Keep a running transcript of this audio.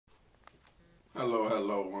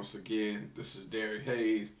Hello, once again. This is Derek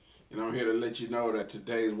Hayes, and I'm here to let you know that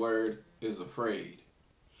today's word is afraid.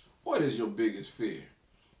 What is your biggest fear?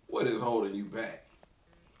 What is holding you back?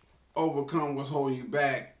 Overcome what's holding you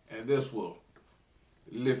back, and this will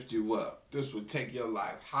lift you up. This will take your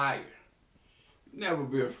life higher. Never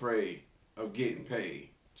be afraid of getting paid.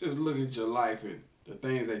 Just look at your life and the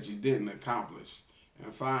things that you didn't accomplish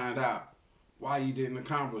and find out why you didn't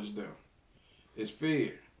accomplish them. It's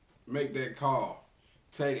fear. Make that call.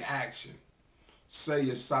 Take action. Say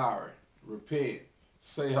you're sorry. Repent.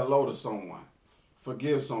 Say hello to someone.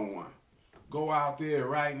 Forgive someone. Go out there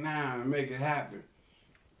right now and make it happen.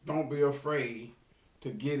 Don't be afraid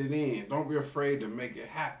to get it in. Don't be afraid to make it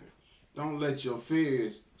happen. Don't let your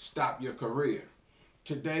fears stop your career.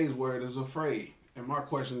 Today's word is afraid. And my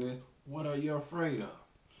question is, what are you afraid of?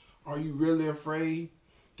 Are you really afraid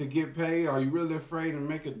to get paid? Are you really afraid to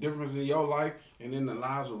make a difference in your life and in the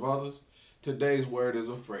lives of others? Today's word is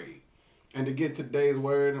afraid. And to get today's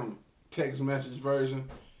word on text message version,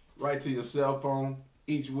 right to your cell phone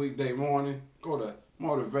each weekday morning, go to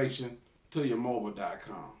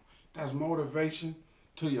motivationtoyourmobile.com. That's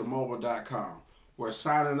motivationtoyourmobile.com, where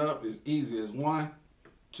signing up is easy as 1,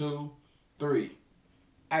 2, 3.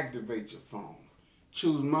 Activate your phone.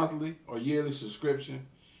 Choose monthly or yearly subscription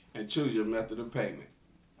and choose your method of payment.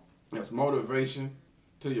 That's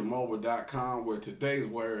motivationtoyourmobile.com, where today's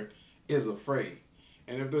word is afraid.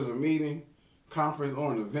 And if there's a meeting, conference,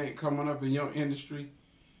 or an event coming up in your industry,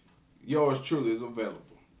 yours truly is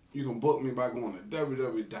available. You can book me by going to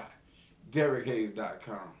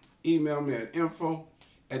www.derekhayes.com. Email me at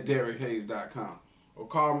info@derekhayes.com or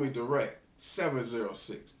call me direct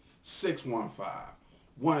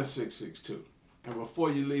 706-615-1662. And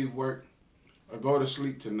before you leave work or go to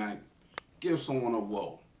sleep tonight, give someone a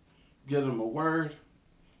whoa. Give them a word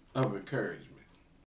of encouragement.